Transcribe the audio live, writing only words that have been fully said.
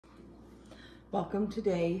Welcome to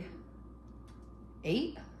day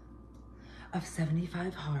 8 of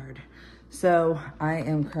 75 hard. So I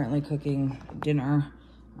am currently cooking dinner.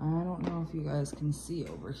 I don't know if you guys can see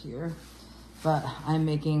over here, but I'm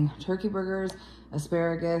making turkey burgers,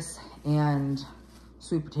 asparagus, and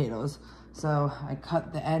sweet potatoes. So I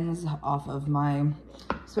cut the ends off of my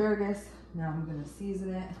asparagus. Now I'm gonna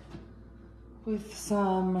season it with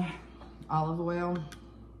some olive oil.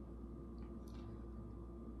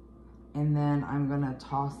 And then I'm gonna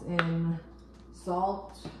toss in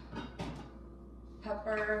salt,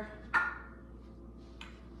 pepper,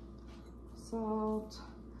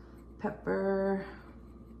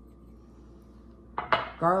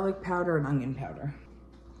 garlic powder, and onion powder.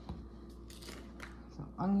 So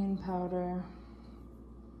onion powder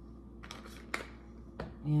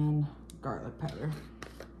and garlic powder.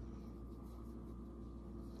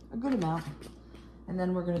 A good amount. And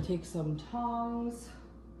then we're gonna take some tongs,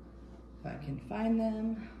 if I can find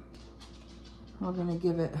them. We're gonna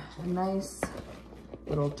give it a nice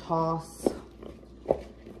little toss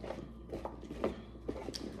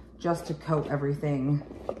just to coat everything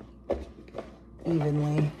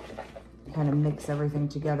evenly, kind of mix everything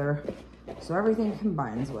together so everything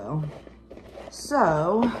combines well.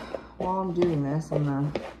 So while I'm doing this, I'm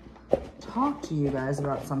gonna talk to you guys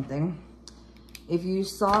about something. If you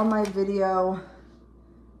saw my video,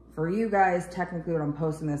 for you guys, technically when I'm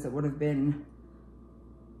posting this, it would have been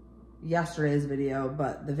yesterday's video,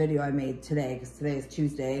 but the video I made today, because today is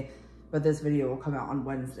Tuesday, but this video will come out on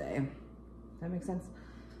Wednesday. Does that make sense?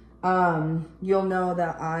 You'll know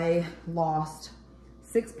that I lost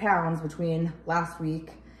 6 pounds between last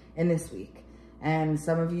week and this week. And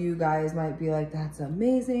some of you guys might be like, that's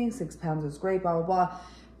amazing, 6 pounds is great, blah, blah, blah.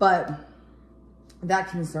 But that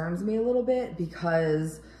concerns me a little bit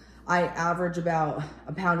because I average about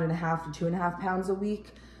 1.5 pounds to 2.5 pounds a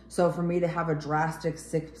week. So for me to have a drastic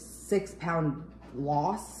six pound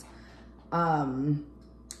loss, I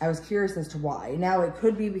was curious as to why. Now it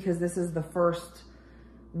could be because this is the first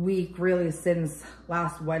week really since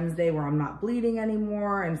last Wednesday where I'm not bleeding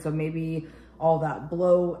anymore. And so maybe all that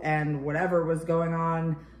bloat and whatever was going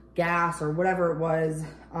on, gas or whatever it was,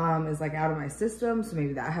 is like out of my system. So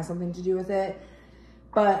maybe that has something to do with it.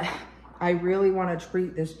 But I really want to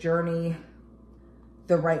treat this journey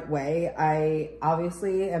the right way. I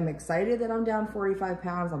obviously am excited that I'm down 45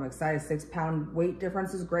 pounds. I'm excited 6 pound weight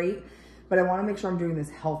difference is great, but I want to make sure I'm doing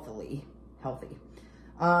this healthy.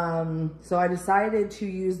 So I decided to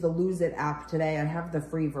use the Lose It app today. I have the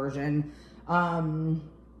free version, and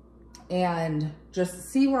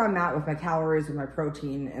just see where I'm at with my calories, with my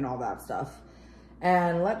protein and all that stuff.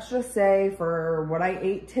 And let's just say for what I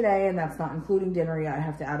ate today, and that's not including dinner yet, I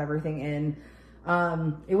have to add everything in.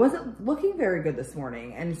 It wasn't looking very good this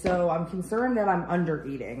morning. And so I'm concerned that I'm under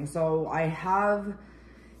eating. So I have,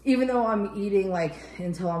 even though I'm eating like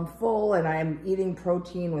until I'm full and I'm eating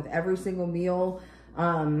protein with every single meal,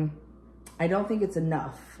 I don't think it's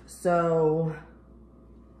enough. So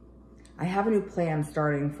I have a new plan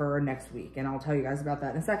starting for next week, and I'll tell you guys about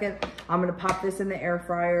that in a second. I'm gonna pop this in the air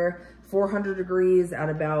fryer, 400 degrees at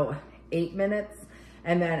about 8 minutes.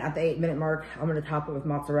 And then at the 8-minute mark, I'm gonna top it with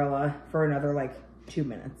mozzarella for another like 2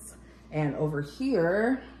 minutes. And over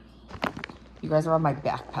here, you guys are on my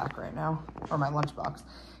backpack right now, or my lunchbox.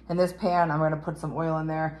 In this pan, I'm gonna put some oil in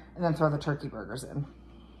there and then throw the turkey burgers in.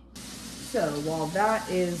 So while that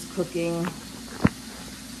is cooking,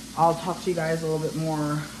 I'll talk to you guys a little bit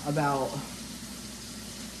more about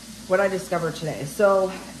what I discovered today.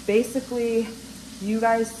 So basically, you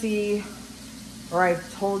guys see, or I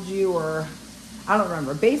told you, or I don't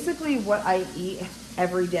remember. Basically, what I eat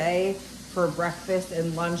every day for breakfast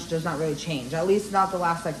and lunch does not really change, at least not the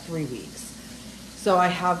last like 3 weeks. So I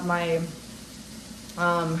have my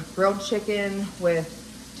grilled chicken with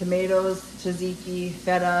tomatoes, tzatziki,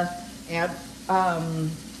 feta, and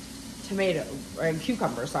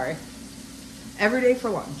cucumber, sorry, every day for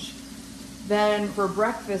lunch. Then for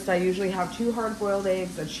breakfast, I usually have 2 hard-boiled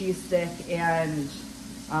eggs, a cheese stick, and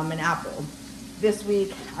an apple. This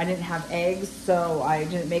week, I didn't have eggs, so I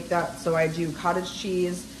didn't make that, so I do cottage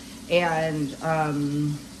cheese and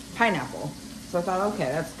pineapple. So I thought, okay,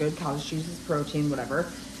 that's good. Cottage cheese is protein, whatever.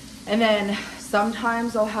 And then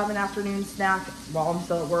sometimes I'll have an afternoon snack while I'm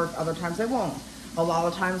still at work. Other times I won't. A lot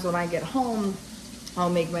of times when I get home, I'll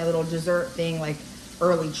make my little dessert thing, like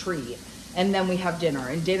early treat. And then we have dinner,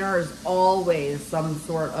 and dinner is always some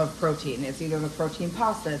sort of protein. It's either the protein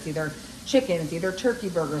pasta, it's either chicken, it's either turkey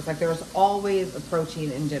burgers. Like there's always a protein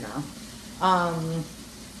in dinner. And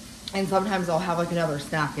sometimes I'll have like another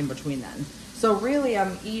snack in between then. So really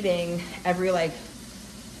I'm eating every like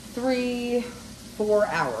 3-4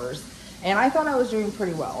 hours. And I thought I was doing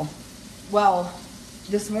pretty well. Well,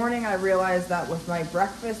 this morning I realized that with my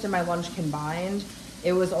breakfast and my lunch combined,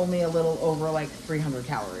 it was only a little over like 300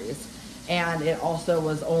 calories. And it also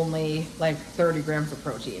was only like 30 grams of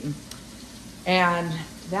protein. And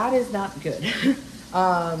that is not good.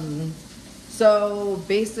 So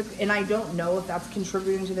and I don't know if that's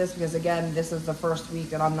contributing to this, because again, this is the first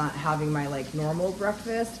week that I'm not having my like normal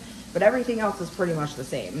breakfast, but everything else is pretty much the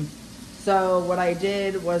same. So what I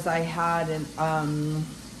did was I had an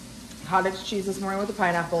cottage cheese this morning with a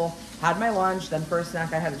pineapple, had my lunch, then for a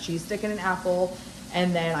snack I had a cheese stick and an apple,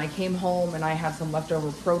 and then I came home and I had some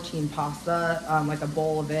leftover protein pasta, like a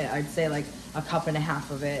bowl of it, I'd say like a cup and a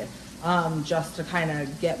half of it, just to kind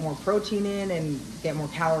of get more protein in and get more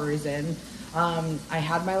calories in. I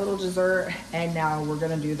had my little dessert, and now we're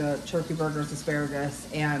gonna do the turkey burgers, asparagus,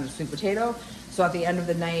 and sweet potato. So at the end of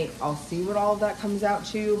the night, I'll see what all of that comes out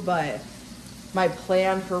to, but my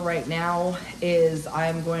plan for right now is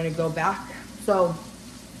I'm going to go back. So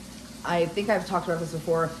I think I've talked about this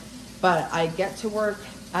before, but I get to work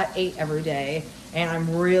at 8 every day, and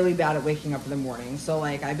I'm really bad at waking up in the morning. So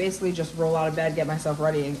like I basically just roll out of bed, get myself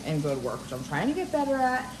ready, and go to work, which I'm trying to get better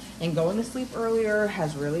at. And going to sleep earlier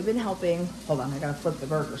has really been helping. Hold on, I gotta flip the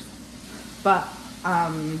burgers. But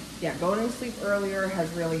yeah, going to sleep earlier has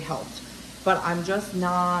really helped. But I'm just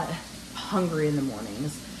not hungry in the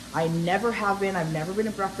mornings. I never have been. I've never been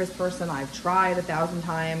a breakfast person. I've tried 1,000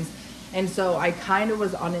 times. And so I kind of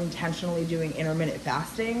was unintentionally doing intermittent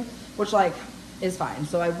fasting, which like is fine.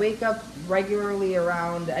 So I wake up regularly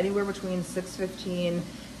around anywhere between 6:15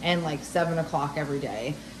 and like 7 o'clock every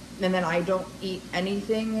day. And then I don't eat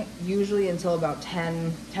anything usually until about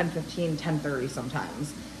 10:15, 10:30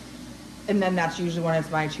 sometimes. And then that's usually when it's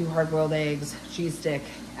my 2 hard-boiled eggs, cheese stick,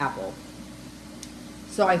 apple.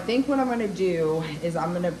 So I think what I'm gonna do is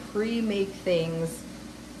I'm gonna pre-make things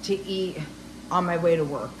to eat on my way to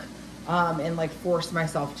work, and like force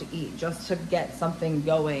myself to eat just to get something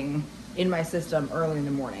going in my system early in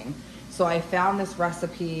the morning. So I found this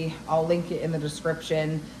recipe, I'll link it in the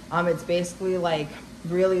description. It's basically like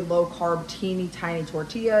really low carb, teeny tiny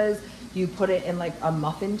tortillas. You put it in like a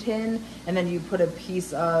muffin tin, and then you put a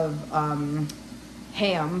piece of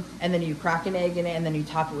ham, and then you crack an egg in it, and then you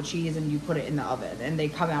top it with cheese, and you put it in the oven, and they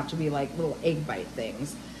come out to be like little egg bite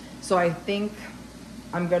things. So I think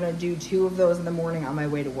I'm gonna do 2 of those in the morning on my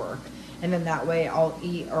way to work, and then that way I'll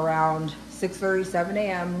eat around 6:30, 7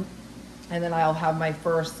 a.m. and then I'll have my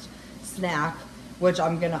first snack, which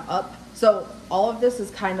I'm gonna up. So all of this is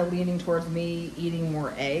kind of leaning towards me eating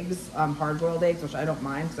more eggs, hard-boiled eggs, which I don't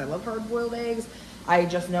mind because I love hard-boiled eggs. I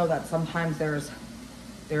just know that sometimes there's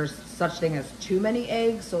such thing as too many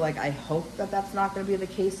eggs, so like I hope that that's not going to be the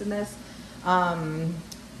case in this.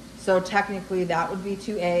 So technically that would be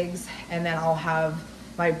 2 eggs, and then I'll have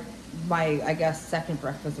my I guess second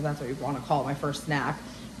breakfast, if that's what you want to call it, my first snack,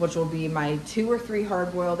 which will be my 2 or 3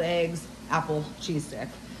 hard-boiled eggs, apple, cheese stick.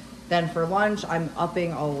 Then for lunch, I'm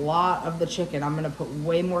upping a lot of the chicken. I'm gonna put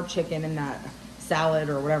way more chicken in that salad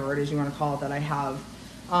or whatever it is you wanna call it that I have,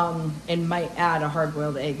 and might add a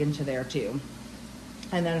hard-boiled egg into there too.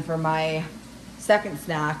 And then for my second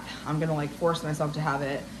snack, I'm gonna like force myself to have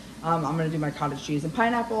it. I'm gonna do my cottage cheese and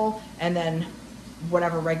pineapple, and then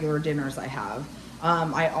whatever regular dinners I have.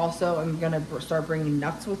 I also am gonna start bringing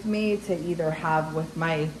nuts with me to either have with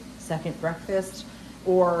my second breakfast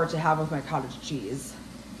or to have with my cottage cheese.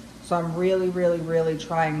 So I'm really, really, really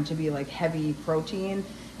trying to be like heavy protein,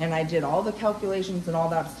 and I did all the calculations and all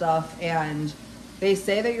that stuff, and they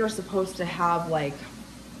say that you're supposed to have like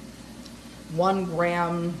 1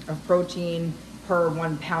 gram of protein per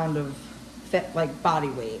 1 pound of fit, like body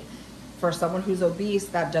weight. For someone who's obese,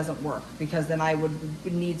 that doesn't work, because then I would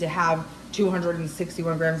need to have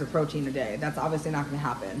 261 grams of protein a day. That's obviously not going to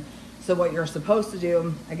happen. So what you're supposed to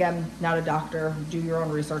do, again, not a doctor, do your own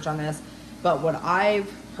research on this, but what I've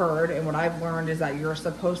heard and what I've learned is that you're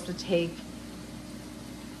supposed to take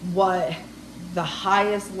what the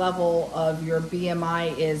highest level of your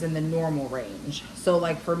BMI is in the normal range. So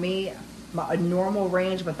like for me, a normal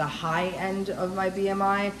range, but the high end of my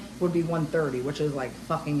BMI would be 130, which is like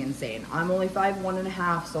fucking insane. I'm only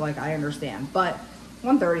 5'1.5", so like I understand, but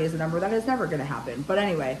 130 is a number that is never gonna happen. But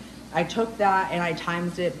anyway, I took that and I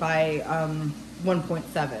times it by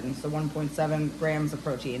 1.7, so 1.7 grams of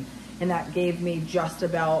protein, and that gave me just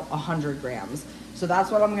about 100 grams. So that's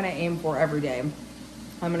what I'm gonna aim for every day.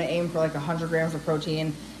 I'm gonna aim for like 100 grams of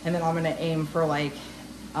protein, and then I'm gonna aim for like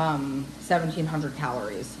 1,700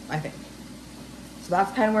 calories, I think. So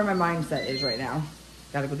that's kind of where my mindset is right now.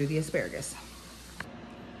 Gotta go do the asparagus.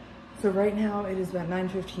 So right now it is about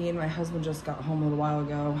 9:15. My husband just got home a little while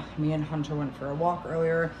ago. Me and Hunter went for a walk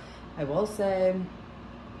earlier. I will say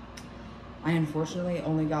I unfortunately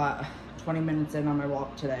only got 20 minutes in on my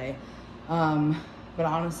walk today. But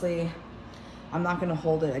honestly, I'm not gonna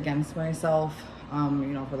hold it against myself, you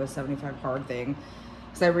know, for the 75 hard thing,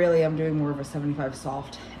 because I really am doing more of a 75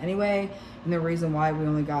 soft anyway. And the reason why we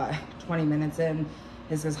only got 20 minutes in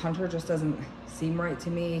is because Hunter just doesn't seem right to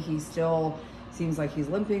me. He still seems like he's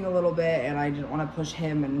limping a little bit, and I didn't want to push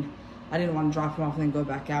him, and I didn't want to drop him off and then go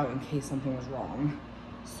back out in case something was wrong.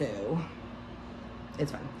 So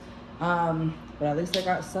it's fine. But at least I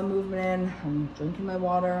got some movement in. I'm drinking my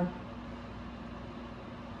water.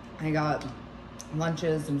 I got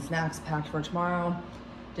lunches and snacks packed for tomorrow.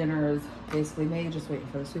 Dinner is basically made, just waiting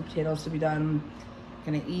for the sweet potatoes to be done.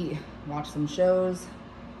 Gonna eat, watch some shows,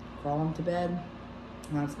 crawl into bed,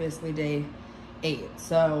 and that's basically day 8.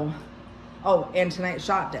 So, oh, and tonight's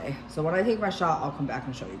shot day. So when I take my shot, I'll come back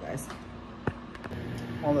and show you guys.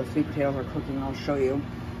 All the sweet potatoes are cooking. I'll show you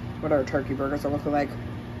what our turkey burgers are looking like.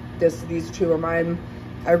 These 2 are mine.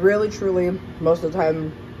 I really, truly, most of the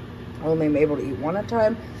time, only am able to eat 1 at a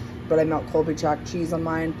time, but I melt Colby Jack cheese on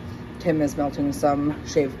mine. Tim is melting some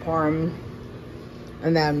shaved parm.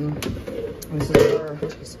 And then this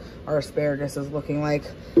is our asparagus is looking like,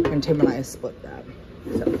 and Tim and I split that.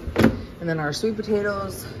 So, and then our sweet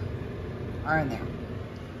potatoes are in there.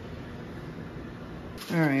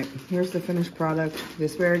 All right, here's the finished product. The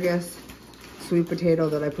asparagus, sweet potato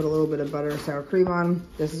that I put a little bit of butter and sour cream on.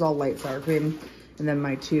 This is all light sour cream. And then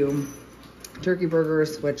my 2 turkey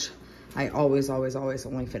burgers, which I always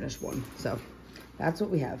only finish 1. So that's what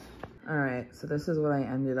we have. All right, so this is what I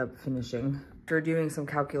ended up finishing. After doing some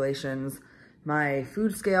calculations, my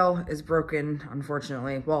food scale is broken,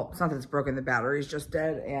 unfortunately. Well, it's not that it's broken, the battery's just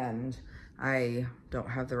dead, and I don't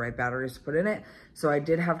have the right batteries to put in it. So I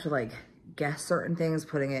did have to like guess certain things,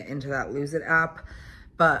 putting it into that Lose It app.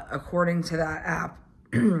 But according to that app,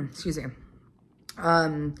 excuse me,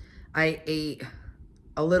 I ate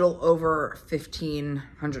a little over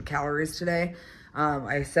 1,500 calories today.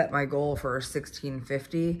 I set my goal for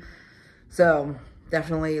 1,650. So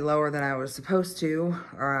definitely lower than I was supposed to.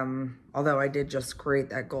 Although I did just create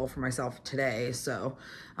that goal for myself today. So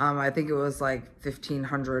I think it was like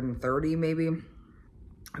 1,530 maybe.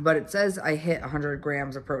 But it says I hit 100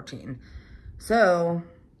 grams of protein. So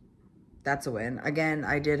that's a win. Again,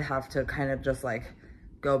 I did have to kind of just like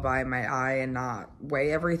go by my eye and not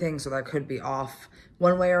weigh everything. So that could be off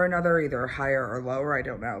one way or another, either higher or lower, I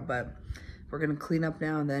don't know. But we're gonna clean up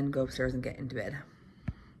now and then go upstairs and get into bed.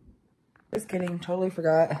 Just kidding, totally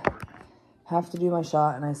forgot. Have to do my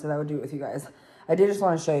shot, and I said I would do it with you guys. I did just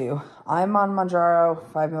want to show you. I'm on Mounjaro,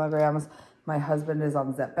 5 milligrams. My husband is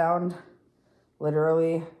on Zepbound.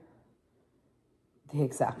 Literally the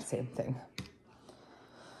exact same thing.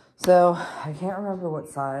 So I can't remember what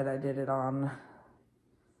side I did it on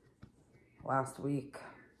last week.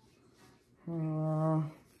 We're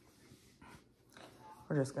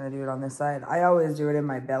just gonna do it on this side. I always do it in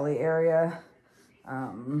my belly area.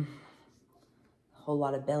 A whole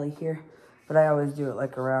lot of belly here, but I always do it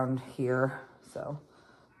like around here. So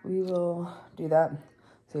we will do that.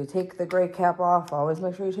 So you take the gray cap off. Always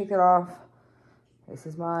make sure you take it off. This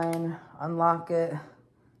is mine. Unlock it.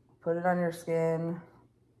 Put it on your skin.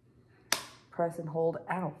 Press and hold.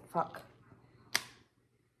 Ow, fuck.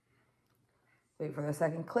 Wait for the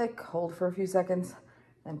second click. Hold for a few seconds.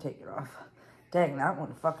 Then take it off. Dang, that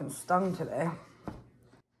one fucking stung today.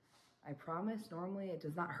 I promise normally it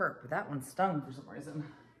does not hurt, but that one stung for some reason.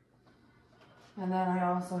 And then I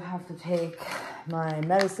also have to take my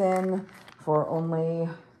medicine for only,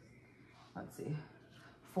 let's see,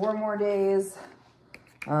 4 more days.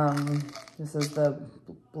 This is the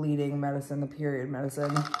bleeding medicine, the period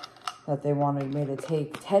medicine that they wanted me to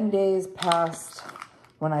take 10 days past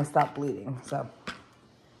when I stopped bleeding. So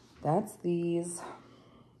that's these.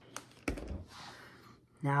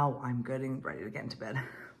 Now I'm good and ready to get into bed.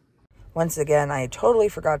 Once again, I totally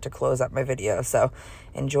forgot to close up my video, so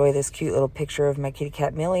enjoy this cute little picture of my kitty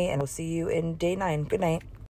cat Millie, and we'll see you in day 9. Good night.